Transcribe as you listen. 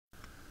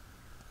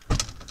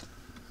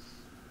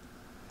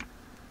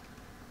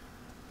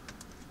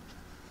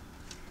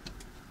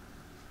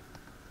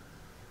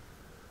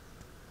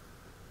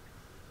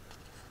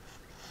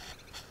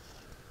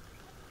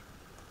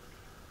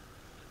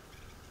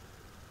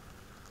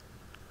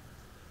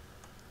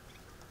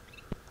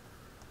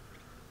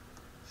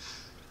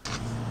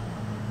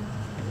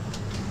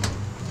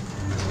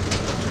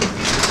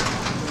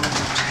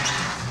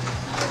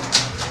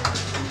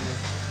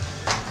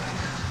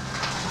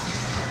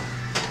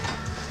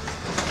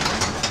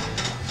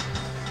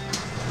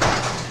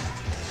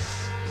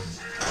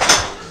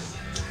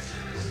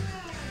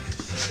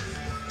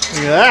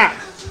Look at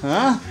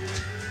that,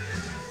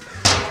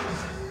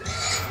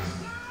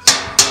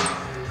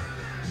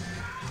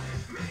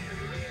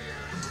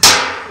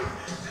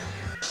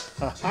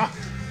 huh?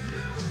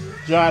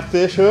 Giant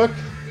fish hook,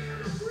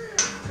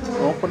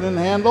 opening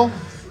handle.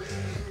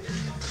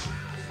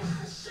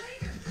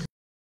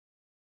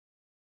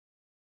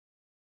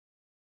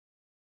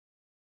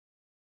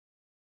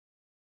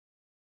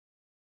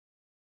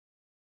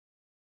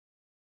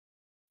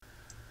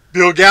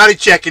 Bill Goudy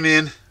checking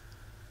in.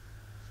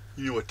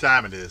 You know what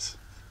time it is.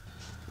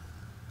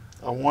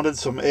 I wanted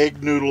some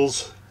egg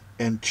noodles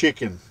and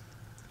chicken.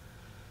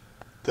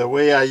 The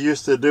way I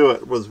used to do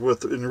it was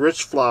with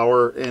enriched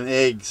flour and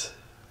eggs,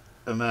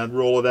 and I'd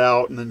roll it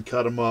out and then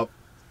cut them up.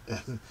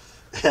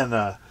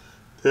 And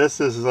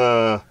this is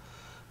I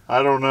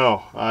don't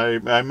know.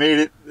 I made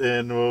it,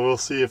 and we'll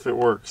see if it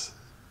works.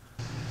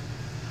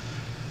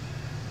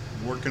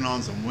 Working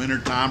on some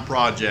wintertime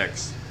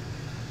projects.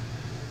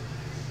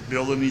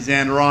 Building these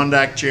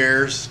Adirondack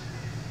chairs.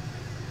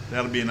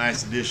 That'll be a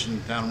nice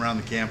addition down around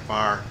the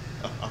campfire.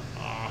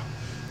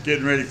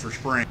 Getting ready for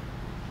spring.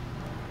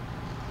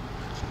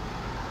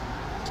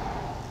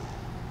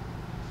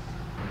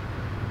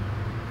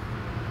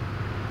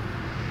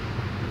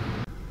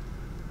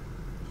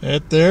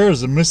 That there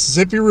is the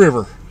Mississippi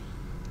River.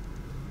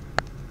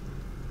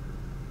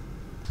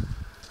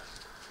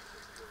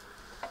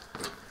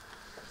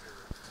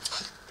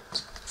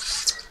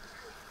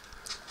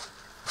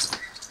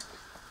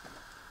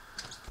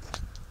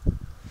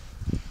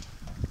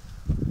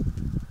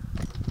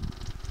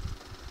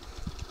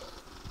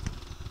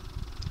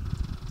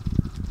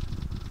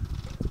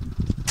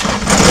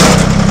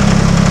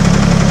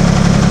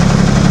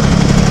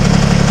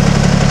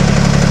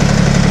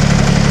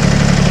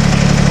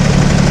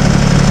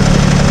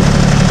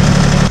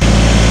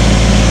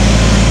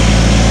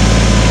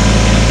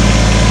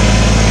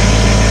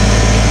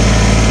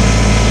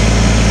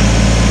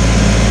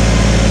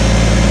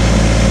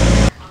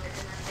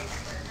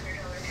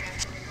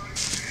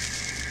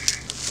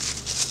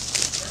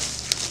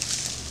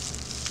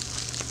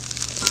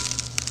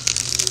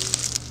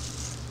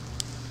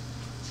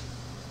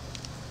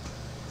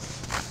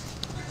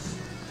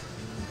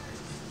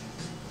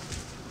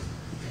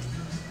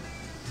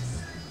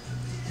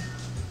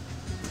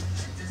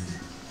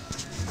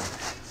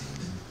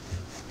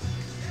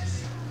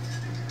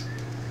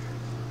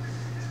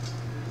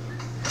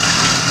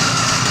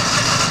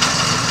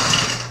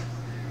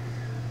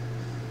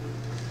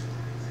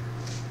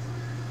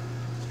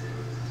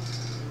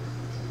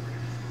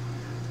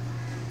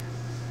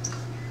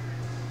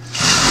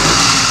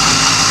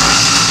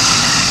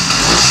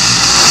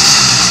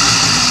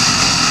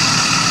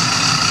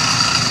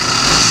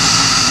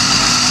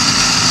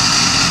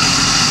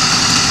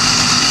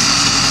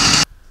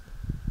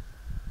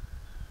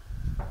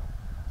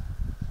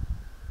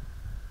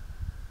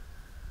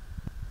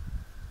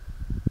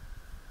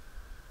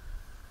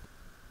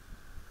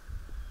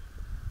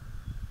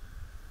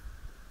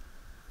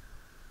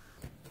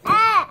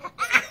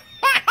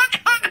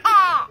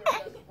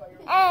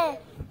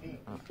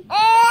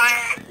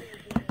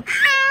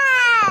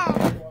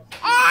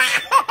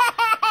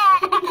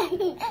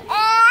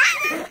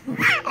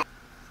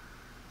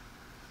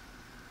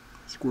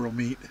 Squirrel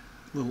meat,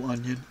 little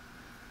onion.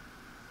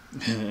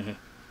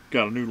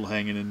 Got a noodle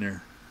hanging in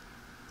there.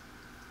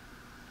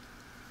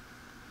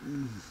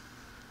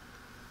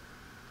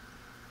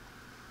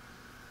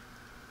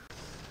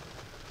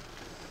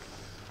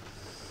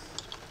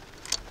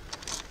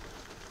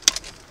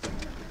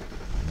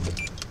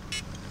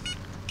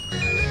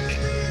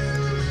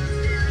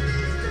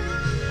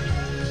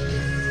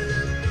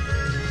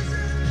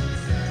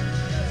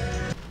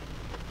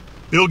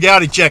 Bill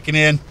Goudy checking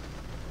in.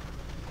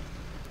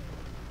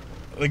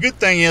 The good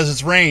thing is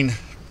it's rain,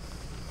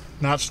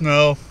 not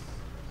snow,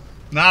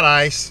 not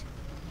ice.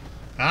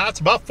 It's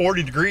about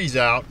 40 degrees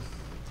out,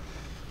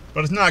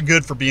 but it's not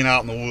good for being out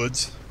in the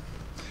woods.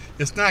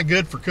 It's not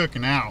good for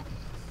cooking out.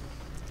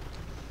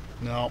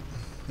 No,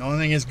 the only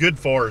thing it's good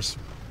for is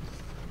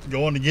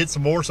going to get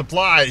some more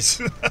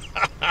supplies.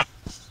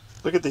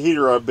 Look at the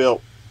heater I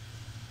built.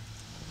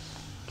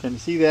 Can you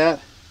see that?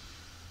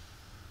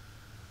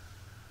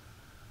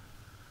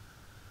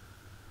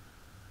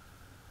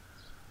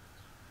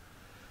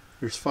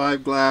 There's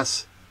 5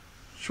 glass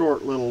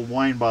short little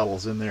wine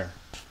bottles in there.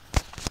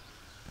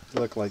 They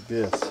look like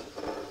this.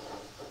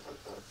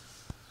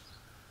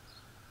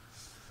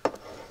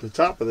 The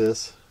top of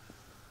this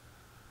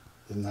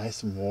is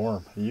nice and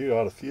warm. You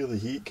ought to feel the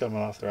heat coming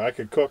off there. I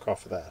could cook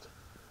off of that.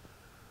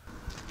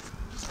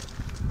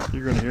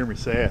 You're going to hear me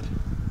say it.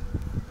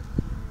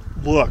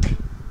 Look.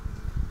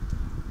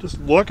 Just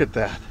look at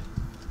that.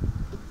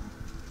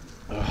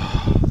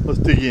 Let's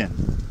dig in,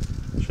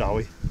 shall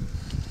we?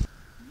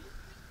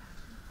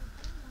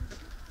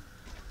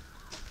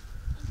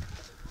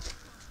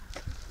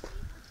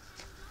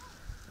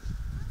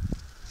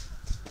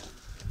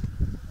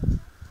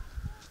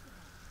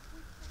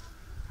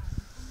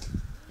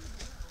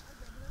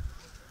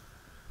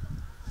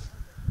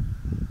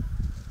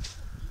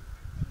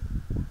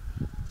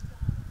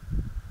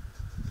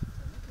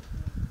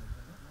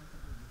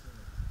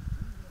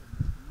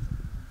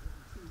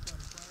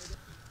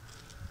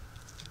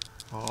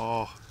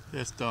 Oh,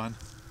 it's done.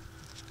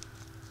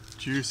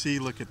 Juicy,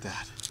 look at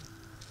that.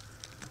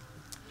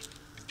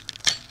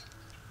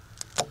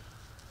 Look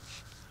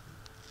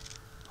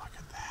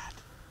at that.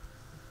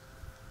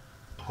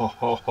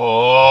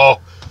 Oh,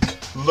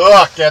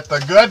 look at the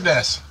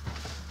goodness.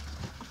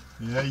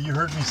 Yeah, you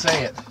heard me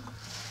say it.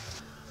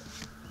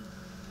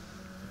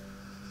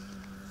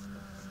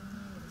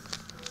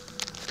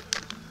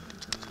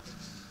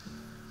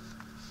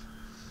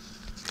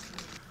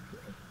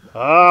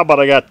 Ah, but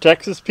I got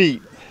Texas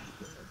Pete.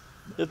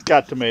 It's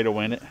got tomato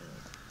in it.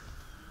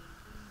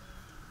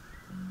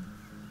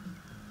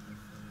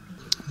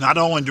 Not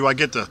only do I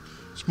get the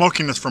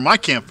smokiness from my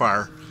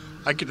campfire,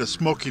 I get the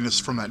smokiness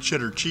from that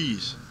cheddar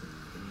cheese.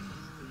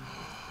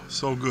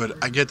 So good.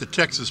 I get the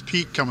Texas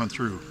Pete coming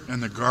through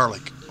and the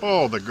garlic.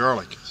 Oh, the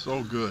garlic,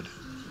 so good.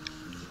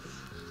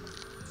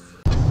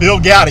 Bill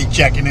Goudy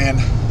checking in.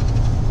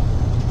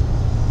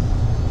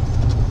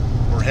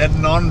 We're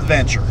heading on an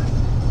adventure.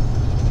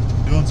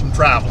 Doing some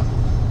traveling.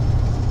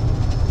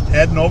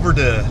 Heading over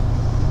to,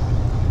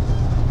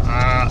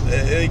 I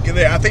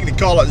think they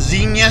call it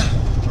Xenia,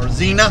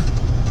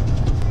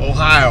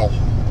 Ohio.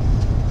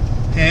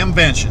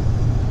 Hamvention.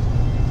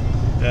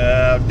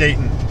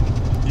 Dayton.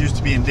 Used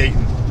to be in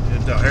Dayton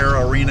at the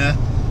O'Hara Arena,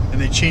 and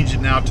they changed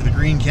it now to the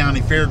Greene County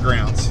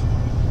Fairgrounds.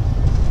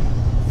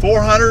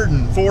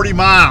 440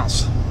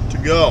 miles to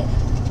go.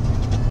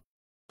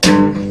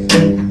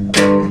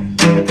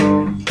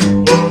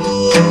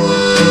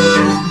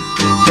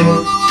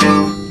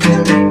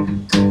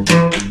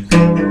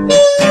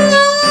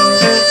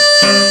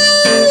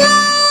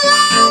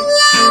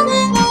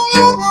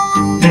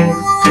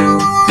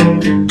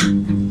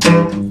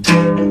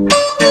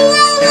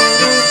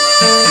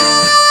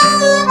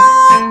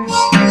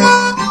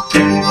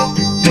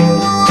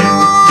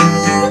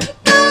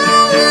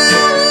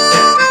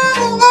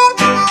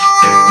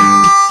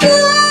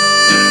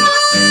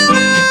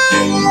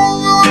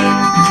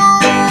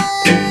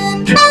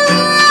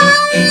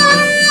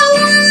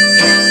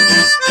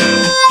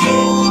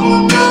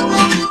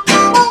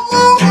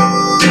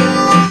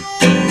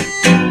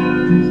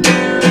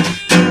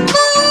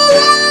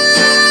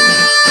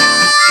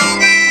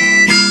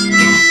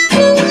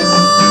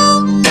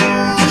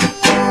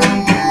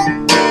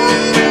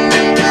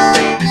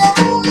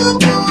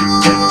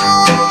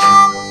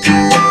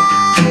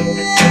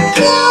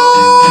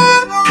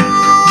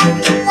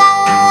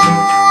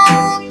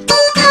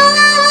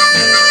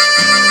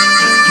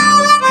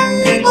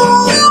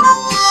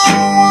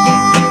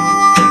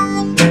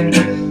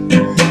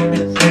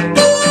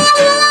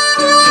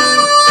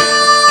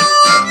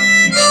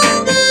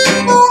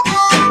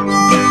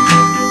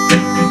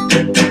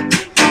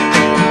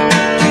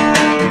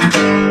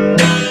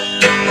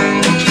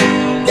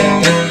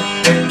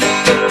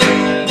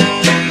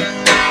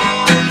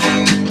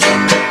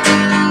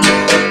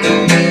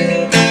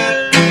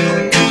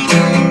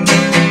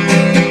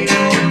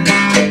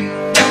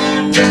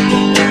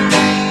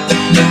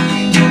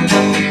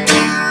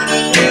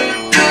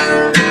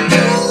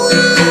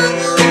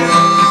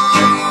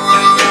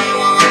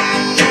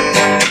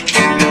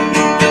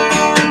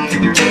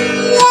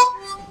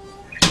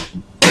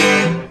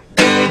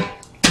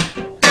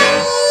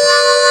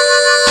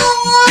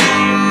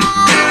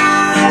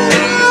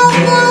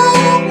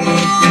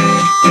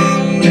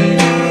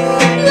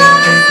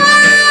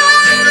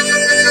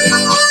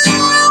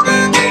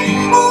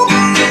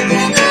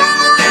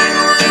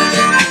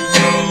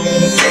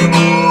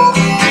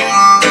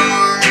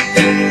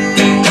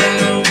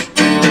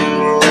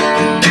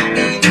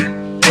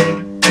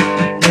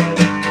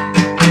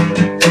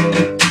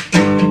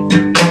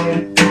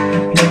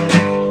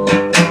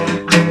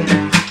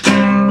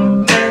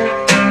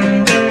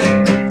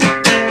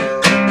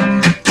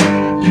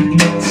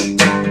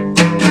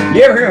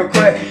 Yeah, real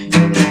quick.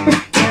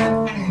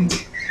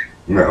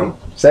 No.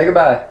 Say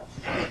goodbye.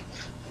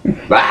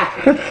 Bye.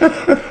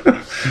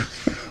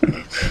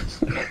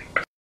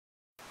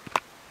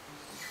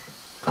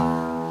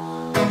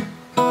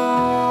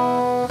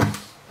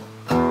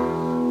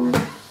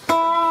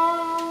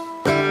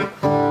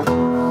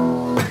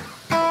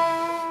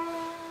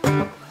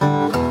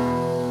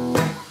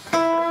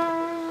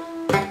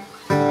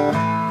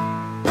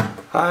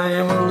 I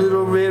am a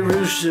little red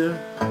rooster,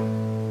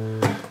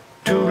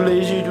 too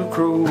lazy to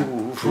crow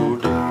for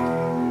a day.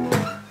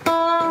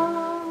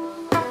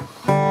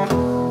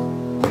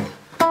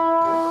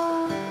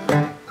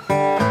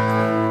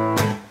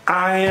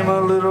 I am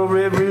a little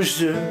red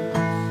rooster,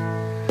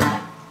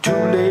 too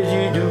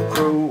lazy to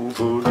crow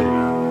for a day.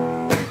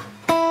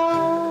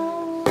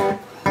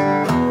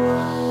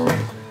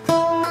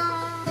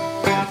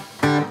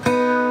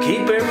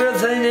 Keep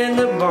everything in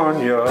the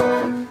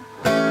barnyard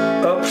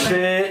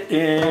upset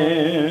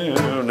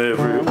in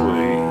every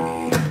way.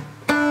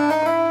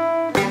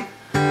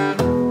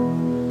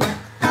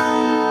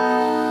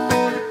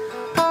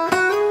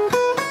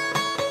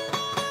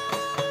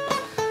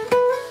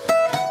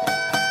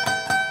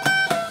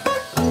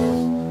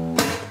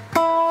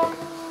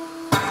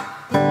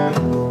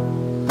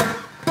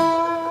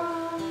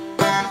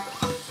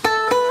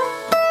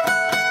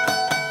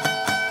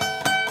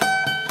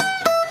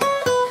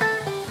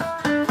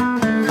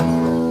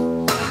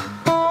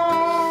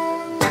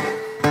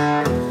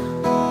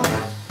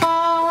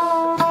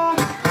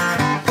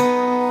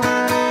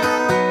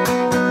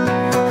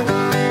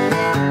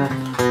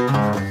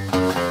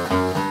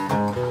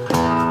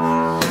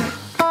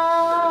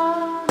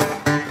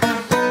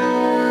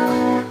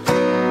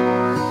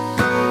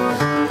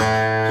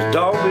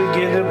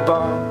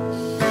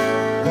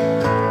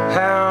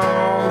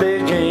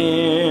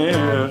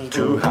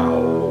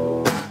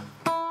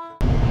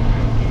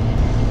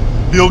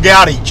 Bill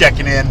Goudy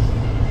checking in.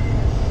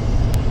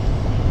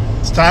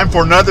 It's time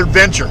for another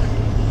adventure.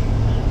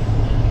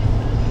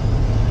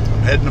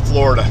 I'm heading to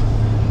Florida.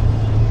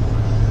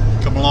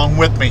 Come along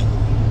with me.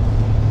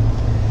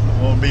 I'm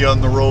going to be on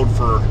the road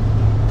for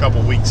a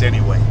couple weeks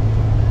anyway.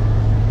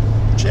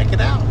 Check it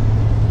out.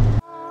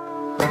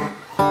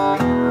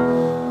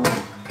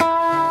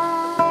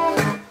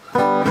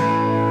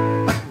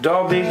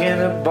 Dog begin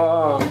to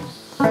bark,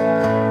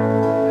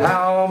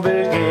 hound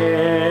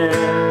begin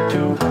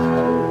to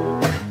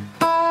howl.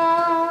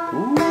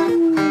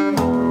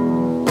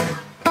 Ooh.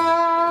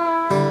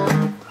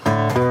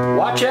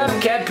 Watch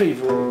out, cat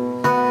people.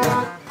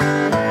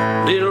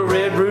 Little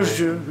red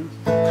rooster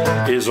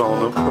is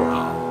on the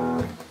prowl.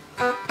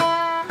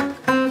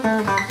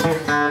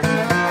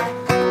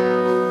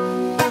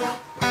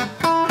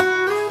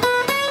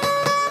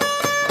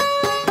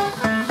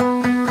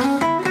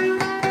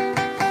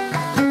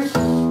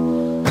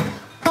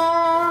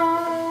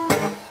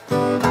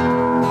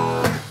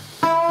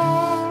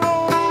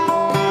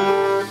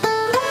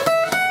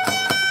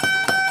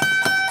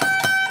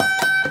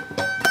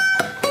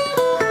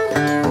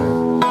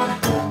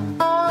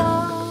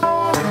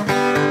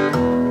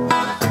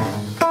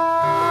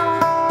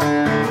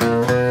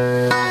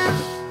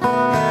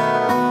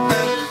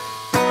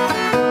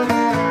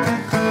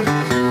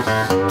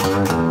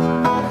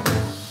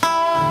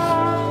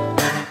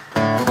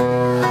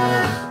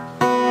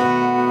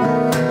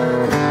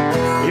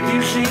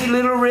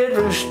 Little red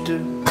rooster,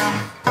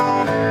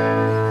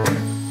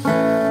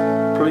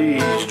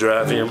 please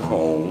drive him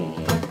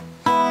home.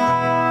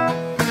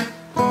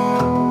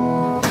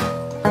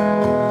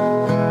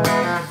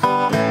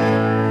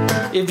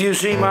 If you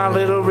see my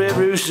little red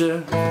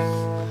rooster,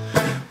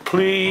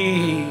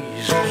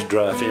 please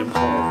drive him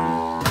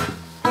home.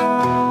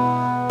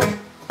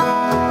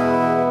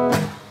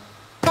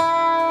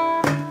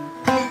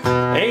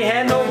 Ain't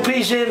had no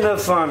peace in the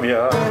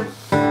farmyard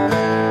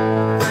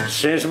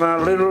since my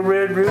little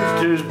red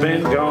rooster's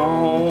been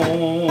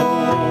gone.